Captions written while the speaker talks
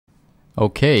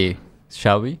Okay,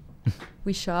 shall we?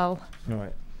 We shall. All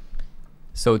right.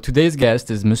 So today's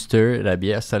guest is Mr.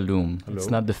 Rabih Salloum. Hello. It's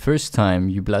not the first time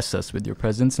you bless us with your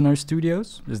presence in our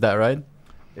studios. Is that right?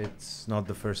 It's not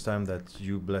the first time that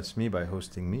you bless me by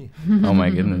hosting me. Oh my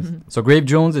goodness. So Grave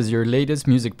Jones is your latest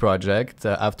music project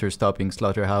after stopping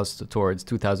Slaughterhouse towards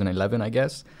 2011, I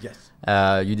guess. Yes.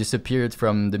 You disappeared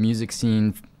from the music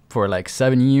scene for like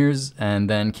 7 years and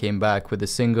then came back with a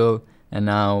single and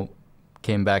now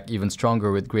came back even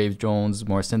stronger with Grave Jones,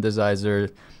 more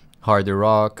synthesizer, harder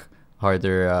rock,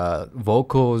 harder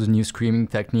vocals, new screaming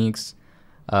techniques.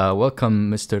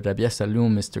 Welcome, Mr. Rabih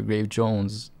Salloum, Mr. Grave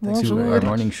Jones, to our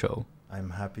morning show.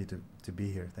 I'm happy to be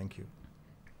here. Thank you.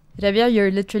 Rabih, you're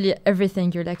literally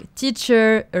everything. You're like a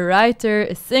teacher, a writer,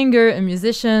 a singer, a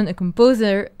musician, a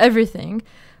composer, everything.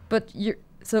 But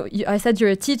I said you're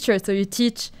a teacher, so you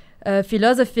teach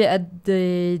philosophy at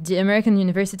the American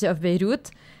University of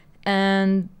Beirut.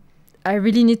 And I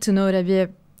really need to know, Rabih,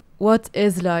 what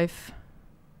is life?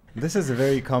 This is a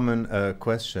very common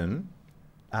question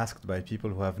asked by people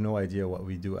who have no idea what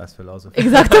we do as philosophers.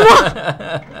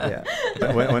 Exactement. Yeah.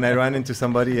 When I run into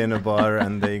somebody in a bar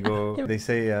and they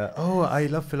say, oh, I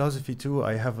love philosophy too.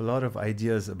 I have a lot of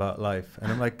ideas about life.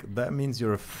 And I'm like, that means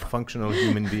you're a functional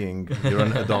human being. You're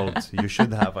an adult. You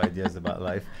should have ideas about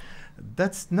life.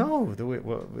 That's no.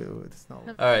 It's not.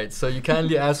 All right. So you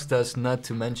kindly asked us not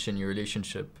to mention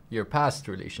your past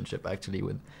relationship, actually,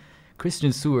 with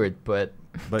Christian Stewart, but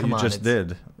you just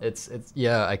did. It's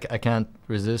yeah. I can't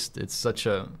resist. It's such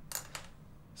a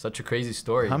crazy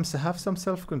story. Have some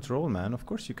self-control, man. Of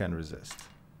course you can resist.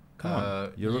 Come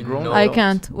on, you're a grown. I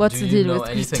can't. What's the deal with Do you know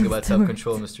anything about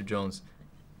self-control, Mr. Jones?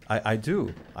 I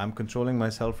do. I'm controlling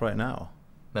myself right now.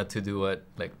 Not to do what,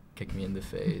 like kick me in the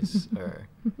face or.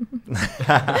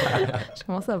 Je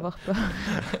commence à avoir peur.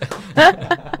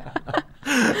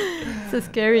 It's a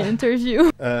scary interview.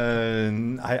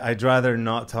 I'd rather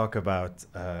not talk about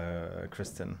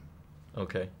Kristen.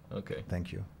 Okay.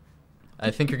 Thank you.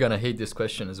 I think you're gonna hate this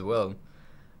question as well.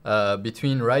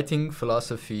 Between writing,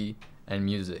 philosophy, and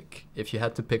music, if you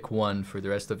had to pick one for the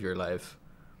rest of your life,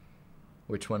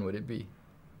 which one would it be?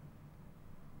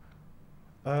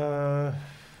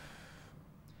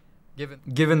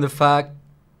 Given the fact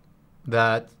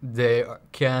that they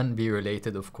can be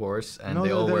related, of course, and they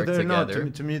all work together.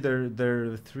 Not. To me,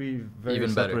 they're three very Even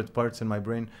separate better. Parts in my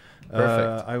brain.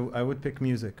 Perfect. I would pick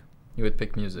music. You would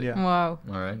pick music. Yeah. Wow.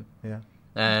 All right. Yeah.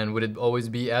 And would it always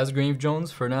be as Grave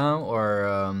Jones for now, or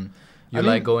you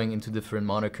like going into different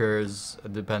monikers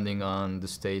depending on the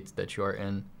state that you are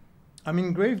in? I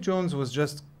mean, Grave Jones was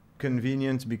just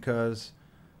convenient because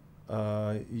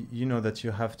you know that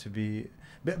you have to be.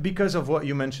 Because of what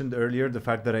you mentioned earlier, the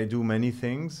fact that I do many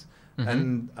things,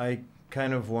 and I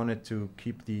kind of wanted to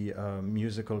keep the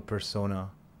musical persona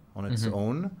on its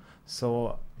own.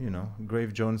 So,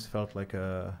 Grave Jones felt like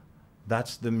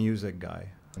that's the music guy.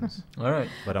 All right.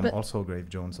 But I'm also Grave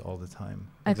Jones all the time.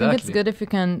 I think it's good if you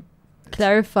can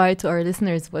clarify to our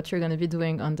listeners what you're going to be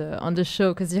doing on the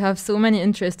show, because you have so many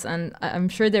interests, and I'm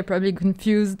sure they're probably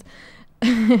confused.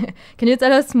 Can you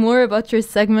tell us more about your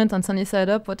segment on Sunny Side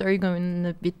Up? What are you going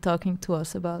to be talking to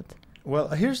us about? Well,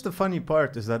 here's the funny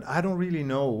part is that I don't really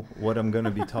know what I'm going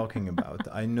to be talking about.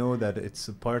 I know that it's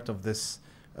a part of this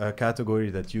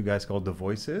category that you guys call the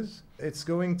voices. It's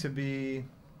going to be...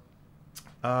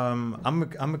 I'm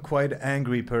a quite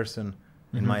angry person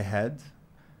in my head,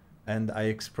 and I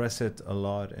express it a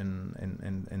lot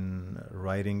in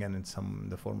writing and in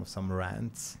the form of some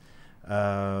rants.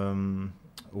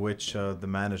 Which the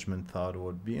management thought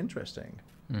would be interesting.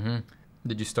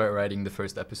 Did you start writing the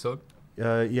first episode?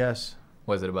 Yes.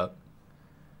 What was it about?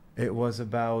 It was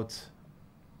about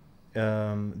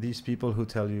these people who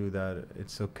tell you that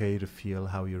it's okay to feel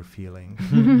how you're feeling.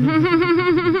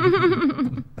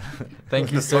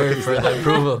 Thank you, sir, for the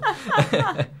approval.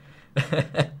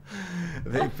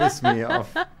 They piss me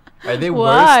off. Are they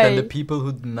worse than the people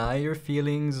who deny your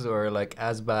feelings, or like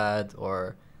as bad,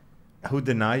 or... Who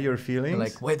deny your feelings?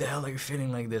 Like, why the hell are you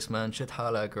feeling like this, man? Shit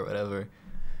halak or whatever.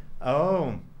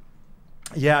 Oh.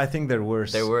 Yeah, I think they're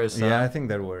worse. They're worse, huh? Yeah, I think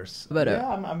they're worse. But yeah,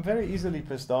 I'm very easily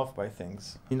pissed off by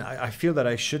things. I feel that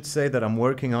I should say that I'm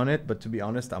working on it, but to be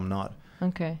honest, I'm not.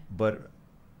 Okay. But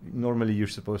normally you're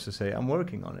supposed to say, I'm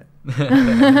working on it.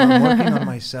 I'm working on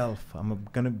myself. I'm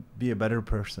going to be a better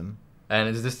person. And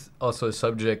is this also a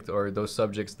subject, or those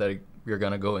subjects that you're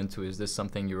going to go into, is this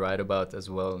something you write about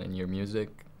as well in your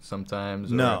music?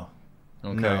 Sometimes? No.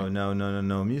 Okay.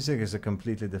 No. Music is a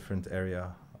completely different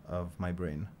area of my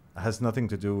brain. It has nothing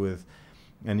to do with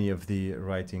any of the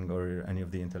writing or any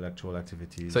of the intellectual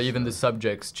activities. So even the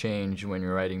subjects change when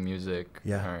you're writing music?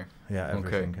 Yeah, or? yeah,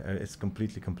 everything. Okay. It's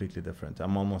completely different.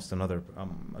 I'm almost another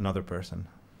person.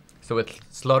 So with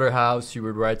Slaughterhouse, you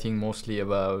were writing mostly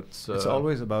about... It's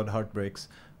always about heartbreaks.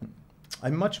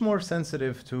 I'm much more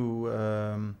sensitive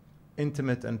to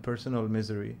intimate and personal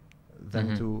misery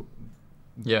than to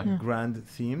grand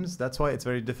themes. That's why it's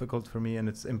very difficult for me, and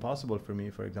it's impossible for me,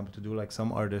 for example, to do like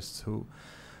some artists who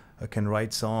can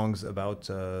write songs about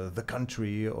the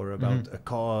country or about a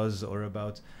cause or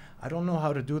about... I don't know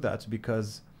how to do that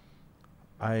because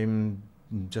I'm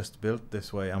just built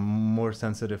this way. I'm more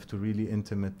sensitive to really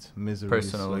intimate miseries.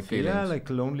 Personal like, feelings. Yeah, like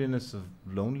loneliness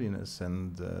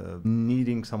and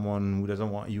needing someone who doesn't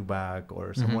want you back,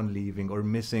 or someone leaving, or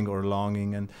missing, or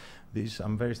longing. And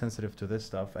I'm very sensitive to this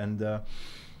stuff. And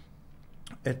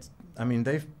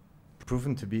they've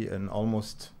proven to be an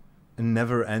almost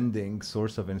never-ending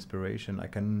source of inspiration. I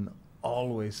can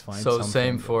always find something. So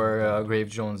same for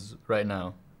Graves Jones right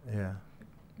now. Yeah.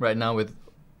 Right now with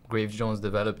Graves Jones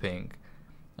developing,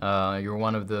 you're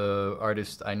one of the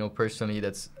artists I know personally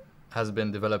has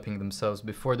been developing themselves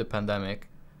before the pandemic,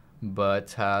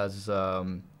 but has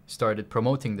started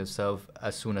promoting themselves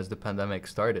as soon as the pandemic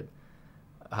started.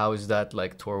 How is that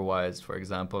like tour-wise, for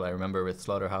example? I remember with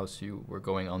Slaughterhouse, you were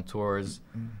going on tours.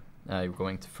 You were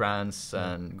going to France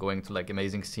and going to like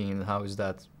amazing scene. How is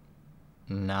that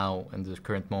now in the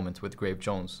current moment with Graves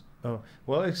Jones? Oh,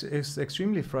 well, it's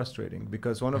extremely frustrating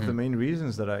because one of the main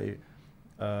reasons that I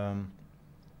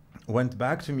went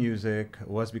back to music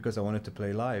was because I wanted to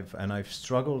play live, and I've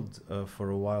struggled for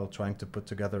a while trying to put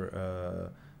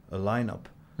together a lineup.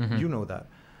 You know that.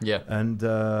 Yeah. And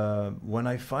when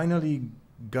I finally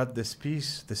got this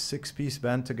 6-piece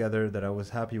band together that I was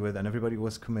happy with, and everybody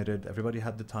was committed, everybody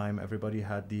had the time, everybody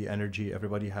had the energy,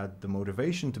 everybody had the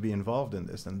motivation to be involved in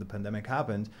this, and the pandemic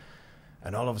happened,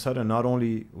 and all of a sudden not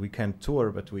only we can't tour,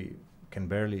 but we can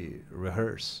barely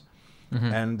rehearse.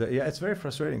 And it's very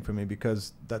frustrating for me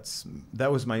because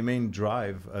that was my main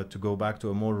drive to go back to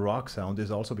a more rock sound,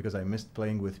 is also because I missed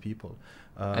playing with people.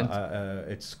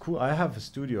 It's cool. I have a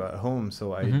studio at home,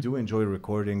 so I do enjoy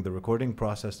recording, the recording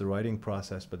process, the writing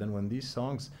process. But then when these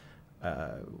songs,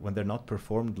 when they're not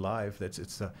performed live,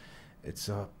 it's a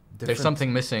there's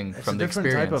something missing from the experience. It's a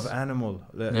different type of animal.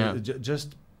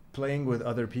 Just playing with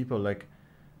other people,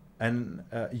 and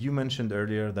you mentioned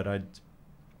earlier that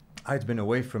I'd been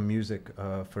away from music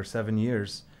for 7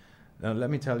 years. Now,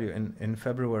 let me tell you, in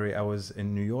February, I was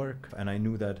in New York, and I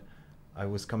knew that I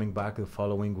was coming back the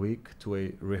following week to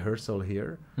a rehearsal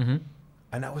here.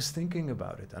 And I was thinking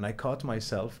about it, and I caught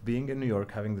myself being in New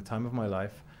York, having the time of my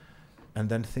life, and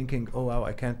then thinking, oh, wow,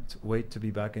 I can't wait to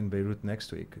be back in Beirut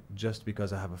next week just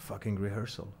because I have a fucking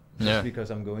rehearsal. Just because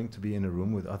I'm going to be in a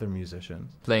room with other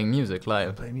musicians. Playing music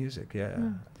live. Play music, yeah.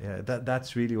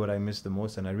 That's really what I miss the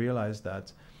most, and I realized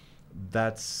that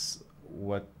that's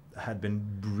what had been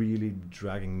really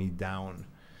dragging me down.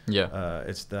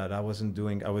 It's that I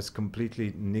was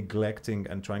completely neglecting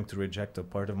and trying to reject a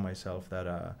part of myself that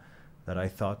I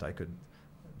thought I could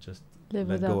just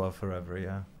let go of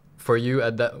forever. For you,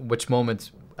 at that, which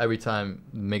moment every time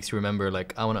makes you remember,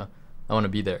 like, I wanna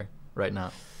be there right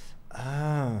now?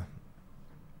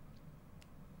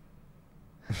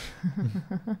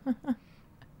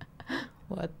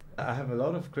 What? I have a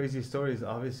lot of crazy stories,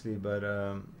 obviously, but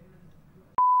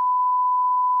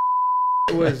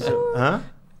it was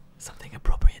something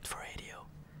appropriate for radio.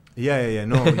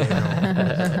 No, of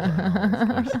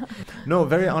course. No,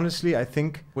 very honestly, I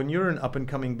think when you're an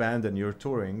up-and-coming band and you're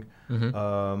touring,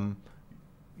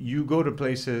 you go to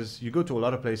a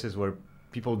lot of places where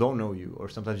people don't know you, or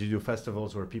sometimes you do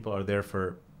festivals where people are there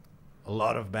for a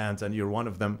lot of bands and you're one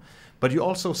of them. But you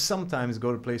also sometimes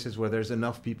go to places where there's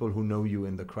enough people who know you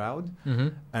in the crowd.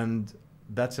 And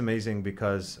that's amazing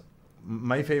because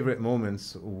my favorite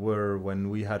moments were when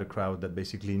we had a crowd that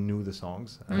basically knew the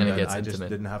songs, and it gets I intimate. just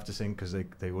didn't have to sing because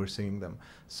they were singing them.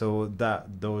 So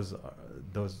those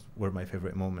were my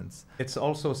favorite moments. It's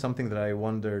also something that I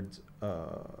wondered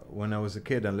when I was a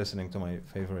kid and listening to my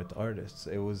favorite artists.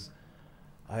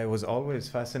 I was always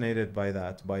fascinated by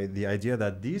the idea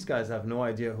that these guys have no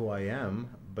idea who I am,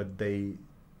 but they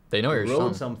know your song.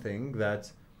 wrote something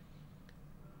that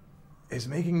is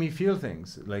making me feel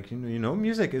things. Like, you know,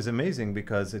 music is amazing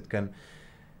because it can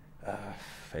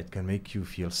make you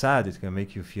feel sad, it can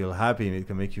make you feel happy, it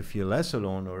can make you feel less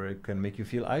alone, or it can make you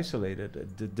feel isolated.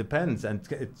 It depends, and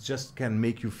it just can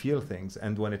make you feel things.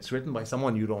 And when it's written by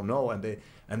someone you don't know, and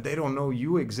they don't know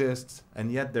you exist,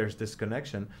 and yet there's this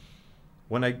connection.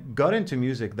 When I got into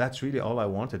music, that's really all I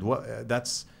wanted.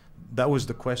 That was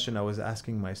the question I was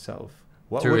asking myself.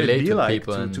 What To would it relate be to like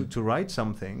people to write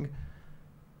something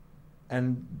and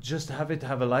just have it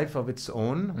have a life of its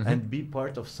own Mhm. and be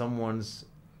part of someone's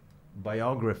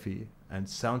biography and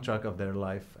soundtrack of their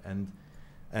life, and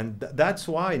that's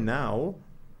why now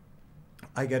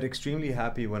I get extremely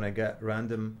happy when I get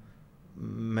random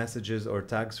messages or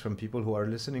tags from people who are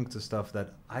listening to stuff that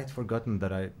I'd forgotten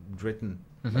that I'd written.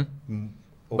 Mhm.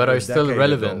 Over But a are still decade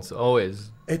relevant ago. always.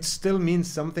 It still means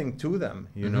something to them,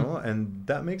 you Mhm. know, and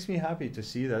that makes me happy to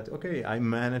see that, okay, I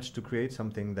managed to create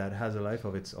something that has a life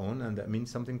of its own and that means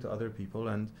something to other people,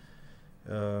 and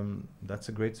that's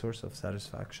a great source of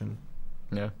satisfaction.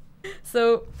 Yeah. So,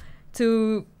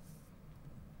 to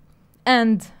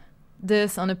end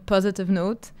this on a positive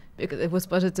note, because it was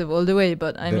positive all the way,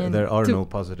 but I mean... There are to- no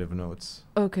positive notes.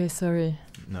 Okay, sorry.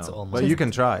 No. It's almost- But you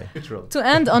can try. To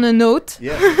end on a note,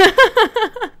 Yes.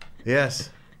 Yes.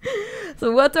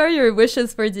 so what are your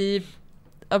wishes for the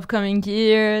upcoming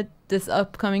year, this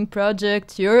upcoming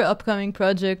project, your upcoming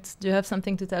project? Do you have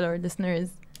something to tell our listeners?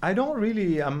 I don't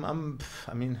really, I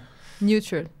mean,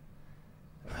 Neutral.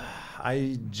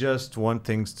 I just want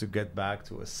things to get back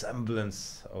to a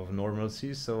semblance of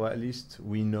normalcy, so at least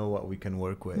we know what we can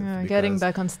work with. Getting because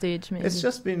back on stage, maybe. It's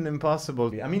just been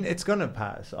impossible. I mean, it's going to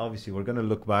pass. Obviously, we're going to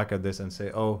look back at this and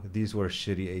say, oh, these were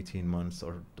shitty 18 months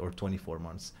or 24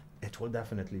 months. It will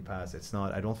definitely pass. It's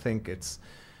not, I don't think it's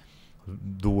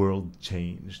the world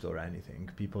changed or anything.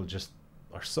 People just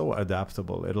are so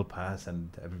adaptable. It'll pass and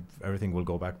everything will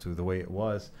go back to the way it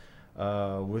was.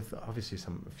 With obviously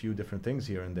a few different things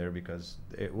here and there, because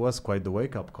it was quite the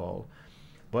wake-up call.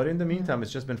 But in the meantime,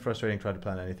 it's just been frustrating trying to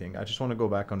plan anything. I just want to go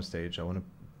back on stage. I want to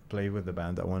play with the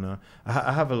band.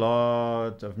 I have a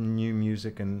lot of new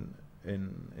music in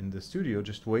the studio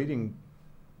just waiting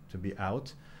to be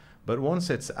out. But once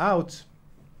it's out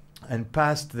and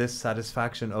past this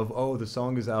satisfaction of, oh, the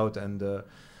song is out and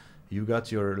you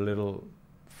got your little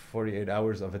 48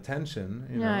 hours of attention.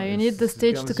 You need the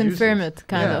stage to confirm it,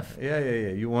 kind of. Yeah.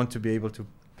 You want to be able to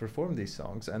perform these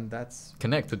songs, and that's...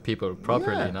 Connect with people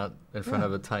properly, Yeah. not in front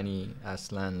of a tiny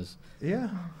ass lens. Yeah,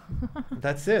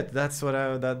 that's it. That's what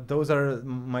those are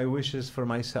my wishes for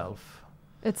myself.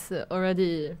 It's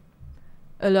already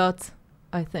a lot,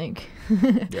 I think.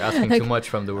 You're asking Like- too much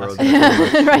from the world. right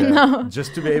Yeah. now.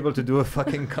 Just to be able to do a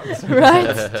fucking concert. Right.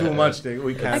 It's too much.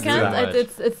 We can't I do can't. that.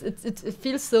 It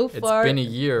feels so It's far. been a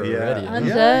year already. And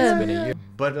Yeah. then- It's been a year.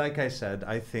 But like I said,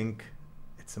 I think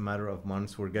it's a matter of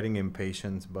months. We're getting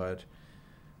impatient, but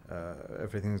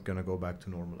everything's going to go back to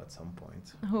normal at some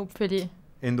point. Hopefully.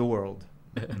 In the world.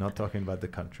 Not talking about the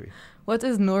country. What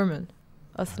is normal,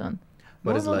 Aslan?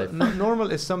 What is life?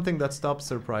 Normal is something that stops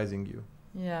surprising you.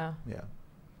 Yeah. Yeah.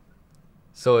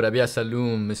 So, Rabih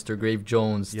Salloum, Mr. Grave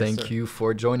Jones, Yes, thank sir. you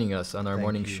for joining us on our Thank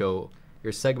morning you. show.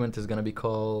 Your segment is going to be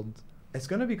called... It's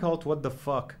going to be called What the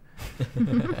Fuck.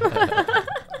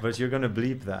 But you're going to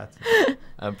bleep that.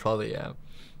 Probably, yeah.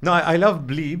 No, I love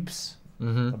bleeps.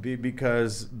 Mm-hmm.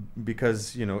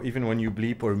 Because you know, even when you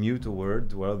bleep or mute a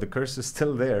word, well, the curse is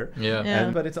still there. Yeah. Yeah.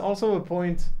 But it's also a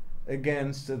point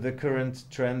against the current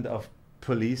trend of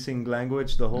policing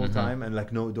language the whole Mhm. time, and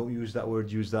like, no, don't use that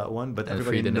word, use that one. But And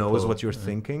everybody free the knows nipple. what you're Yeah.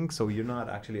 thinking, so you're not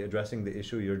actually addressing the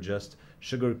issue. You're just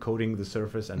sugarcoating the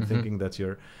surface and Mhm. thinking that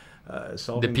you're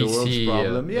solving the PC, world's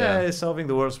problem. yeah. Solving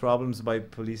the world's problems by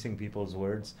policing people's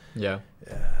words. Yeah.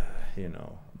 You know,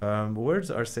 words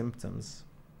are symptoms.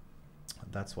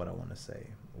 That's what I want to say.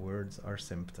 Words are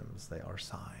symptoms. They are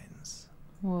signs.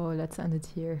 Whoa, let's end it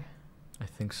here. I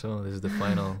think so. This is the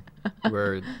final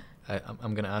word.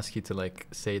 I'm going to ask you to like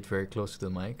say it very close to the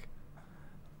mic.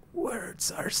 Words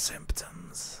are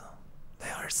symptoms. They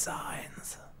are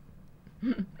signs.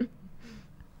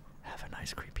 Have a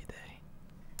nice creepy day.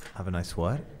 Have a nice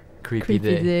what? Creepy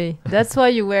day. That's why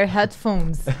you wear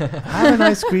headphones. Have a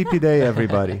nice creepy day,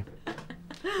 everybody.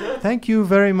 Thank you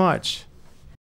very much.